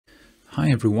Hi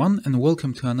everyone, and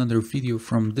welcome to another video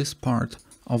from this part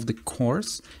of the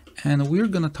course, and we're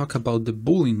gonna talk about the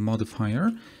Boolean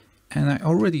modifier. And I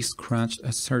already scratched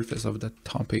a surface of that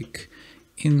topic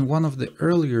in one of the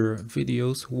earlier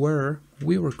videos where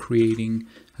we were creating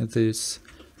this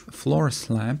floor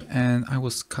slab and I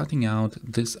was cutting out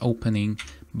this opening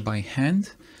by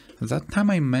hand. That time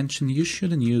I mentioned you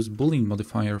shouldn't use Boolean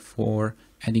modifier for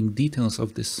adding details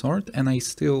of this sort, and I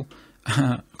still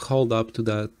called up to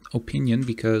that opinion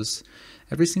because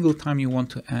every single time you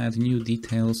want to add new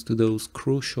details to those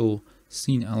crucial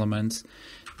scene elements,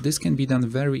 this can be done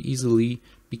very easily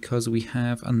because we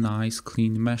have a nice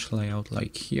clean mesh layout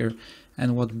like here.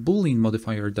 And what Boolean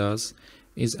modifier does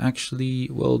is actually,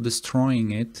 well,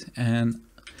 destroying it and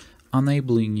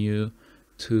enabling you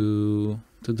to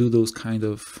do those kind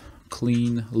of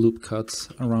clean loop cuts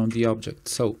around the object.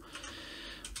 So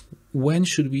when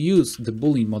should we use the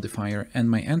Boolean modifier? And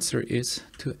my answer is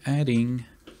to adding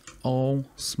all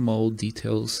small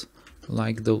details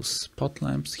like those spot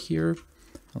lamps here,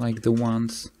 like the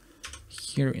ones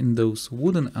here in those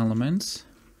wooden elements.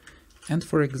 And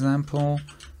for example,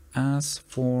 as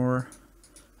for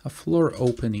a floor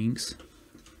openings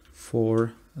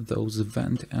for those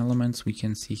vent elements we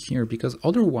can see here, because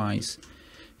otherwise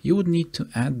you would need to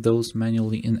add those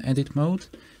manually in edit mode,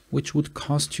 which would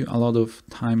cost you a lot of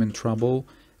time and trouble,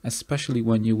 especially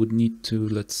when you would need to,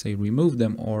 let's say, remove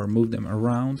them or move them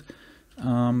around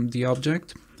the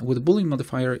object. With Boolean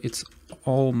modifier, it's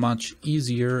all much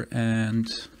easier and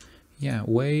yeah,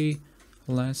 way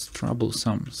less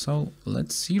troublesome. So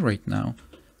let's see right now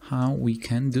how we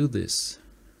can do this.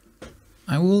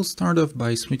 I will start off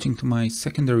by switching to my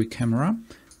secondary camera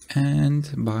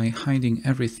and by hiding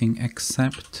everything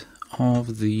except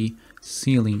of the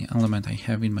ceiling element I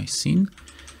have in my scene.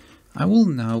 I will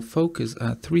now focus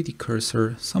a 3D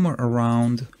cursor somewhere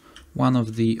around one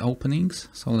of the openings.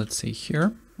 So let's say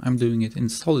here, I'm doing it in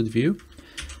solid view,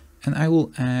 and I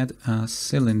will add a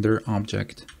cylinder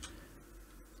object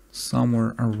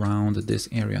somewhere around this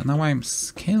area. Now I'm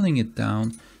scaling it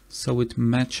down so it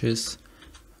matches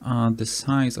the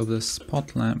size of the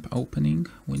spot lamp opening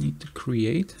we need to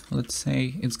create. Let's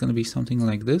say it's going to be something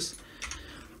like this.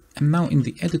 And now in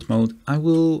the edit mode, I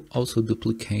will also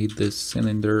duplicate this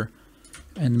cylinder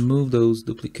and move those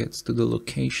duplicates to the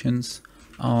locations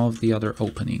of the other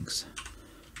openings.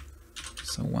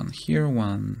 So one here,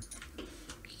 one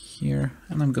here,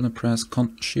 and I'm going to press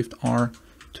Shift R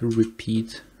to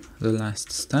repeat the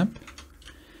last step.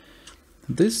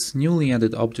 This newly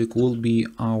added object will be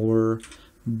our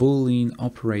Boolean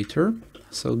operator.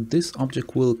 So this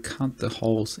object will cut the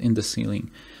holes in the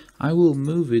ceiling. I will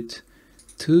move it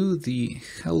to the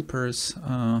helpers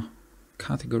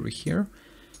category here,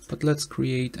 but let's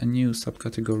create a new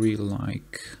subcategory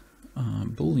like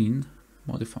Boolean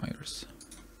modifiers.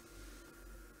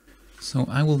 So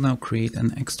I will now create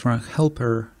an extra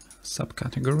helper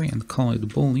subcategory and call it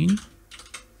Boolean.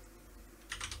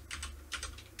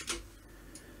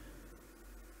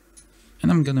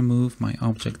 And I'm gonna move my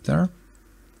object there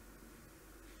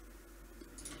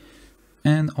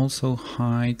and also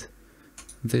hide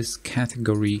this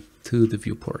category to the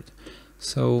viewport.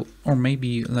 So, or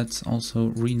maybe let's also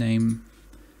rename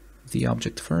the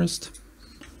object first.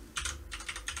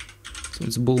 So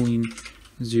it's Boolean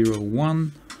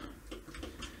 01,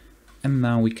 and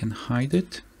now we can hide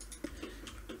it.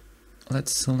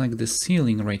 Let's select the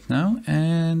ceiling right now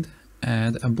and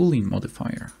add a Boolean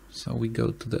modifier. So we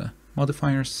go to the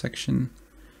modifiers section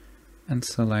and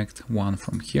select one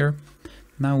from here.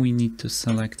 Now we need to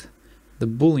select the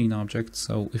Boolean object,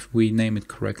 so if we name it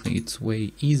correctly, it's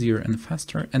way easier and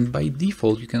faster. And by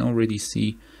default, you can already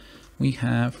see we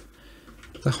have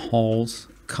the holes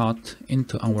cut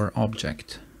into our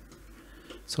object.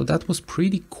 So that was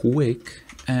pretty quick.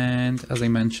 And as I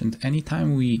mentioned,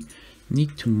 anytime we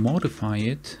need to modify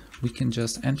it, we can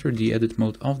just enter the edit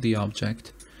mode of the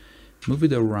object, move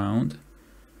it around,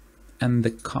 and the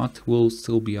cut will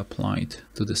still be applied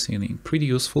to the ceiling. Pretty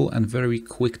useful and very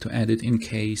quick to edit in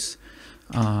case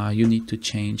you need to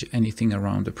change anything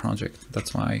around the project.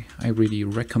 That's why I really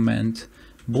recommend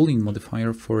Boolean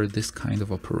modifier for this kind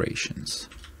of operations.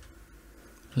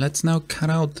 Let's now cut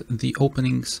out the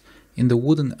openings in the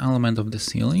wooden element of the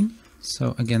ceiling.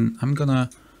 So again, I'm gonna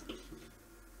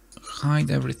hide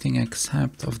everything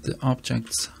except of the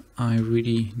objects I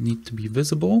really need to be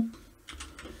visible.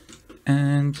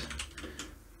 And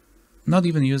not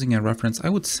even using a reference, I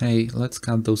would say let's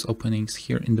cut those openings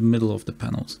here in the middle of the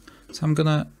panels. So I'm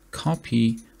gonna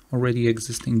copy already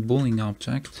existing Boolean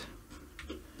object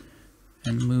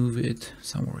and move it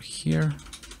somewhere here,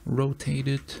 rotate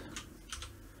it,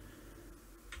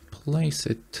 place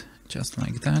it just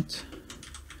like that.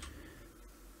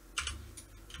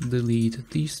 Delete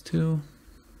these two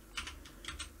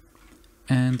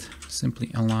and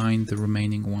simply align the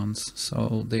remaining ones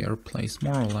so they are placed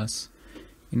more or less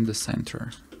in the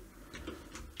center.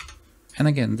 And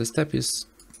again, the step is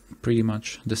pretty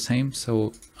much the same,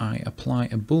 so I apply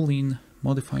a Boolean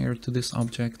modifier to this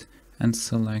object and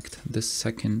select the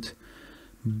second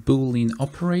Boolean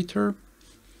operator.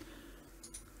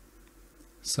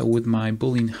 So with my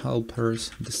Boolean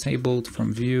helpers disabled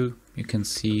from view, you can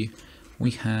see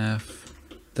we have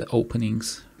the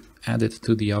openings added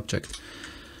to the object.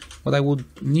 What I would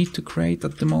need to create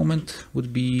at the moment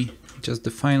would be just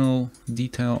the final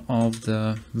detail of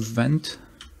the vent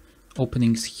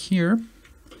openings here.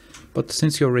 But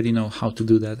since you already know how to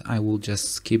do that, I will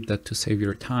just skip that to save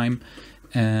your time.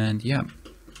 And yeah,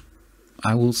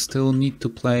 I will still need to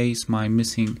place my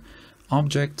missing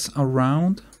objects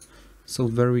around. So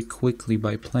very quickly,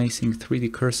 by placing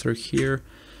 3D cursor here,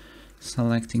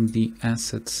 selecting the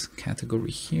assets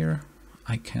category here,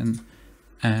 I can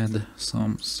add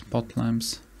some spot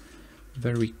lamps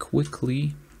very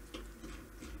quickly.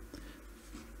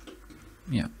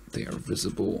 Yeah, they are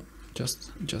visible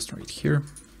just right here.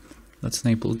 Let's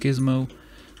enable gizmo,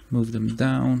 move them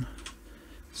down,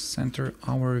 center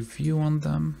our view on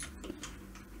them.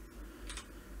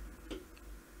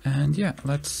 And yeah,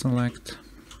 let's select,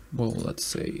 well, let's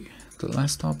say the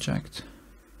last object.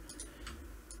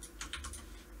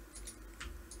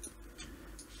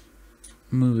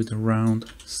 Move it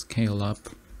around, scale up.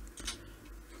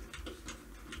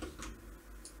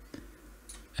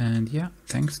 And yeah,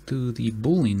 thanks to the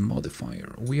Boolean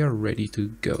modifier, we are ready to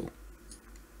go.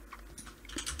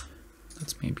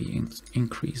 Let's maybe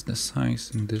increase the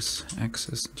size in this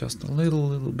axis just a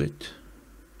little bit.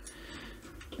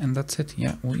 And that's it.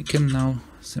 Yeah, we can now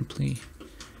simply,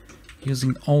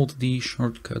 using Alt-D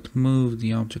shortcut, move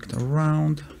the object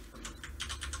around.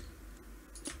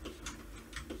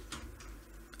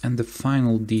 And the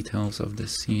final details of the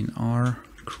scene are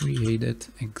created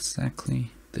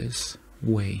exactly this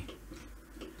way.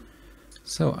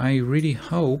 So I really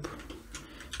hope,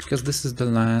 because this is the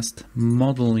last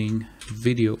modeling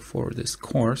video for this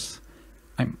course,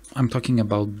 I'm talking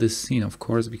about this scene, of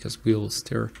course, because we'll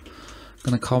still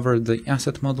gonna cover the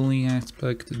asset modeling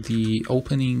aspect, the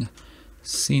opening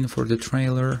scene for the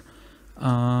trailer,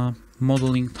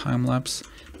 modeling time-lapse.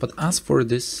 But as for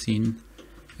this scene,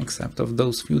 except of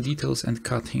those few details and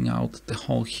cutting out the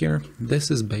hole here, this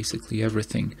is basically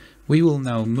everything. We will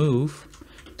now move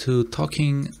to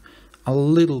talking a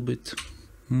little bit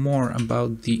more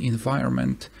about the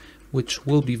environment, which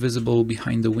will be visible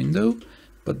behind the window,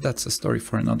 but that's a story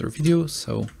for another video.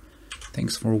 So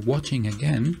thanks for watching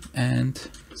again, and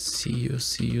see you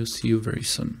very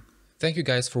soon. Thank you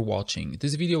guys for watching.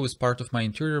 This video is part of my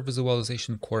interior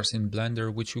visualization course in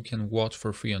Blender, which you can watch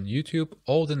for free on YouTube.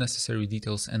 All the necessary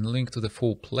details and link to the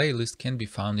full playlist can be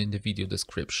found in the video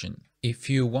description. If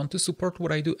you want to support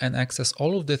what I do and access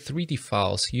all of the 3D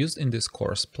files used in this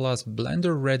course, plus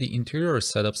Blender-ready interior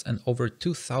setups and over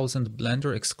 2,000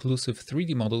 Blender-exclusive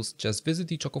 3D models, just visit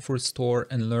the chocofur store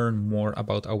and learn more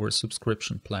about our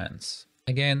subscription plans.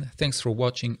 Again, thanks for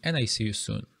watching, and I see you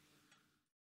soon.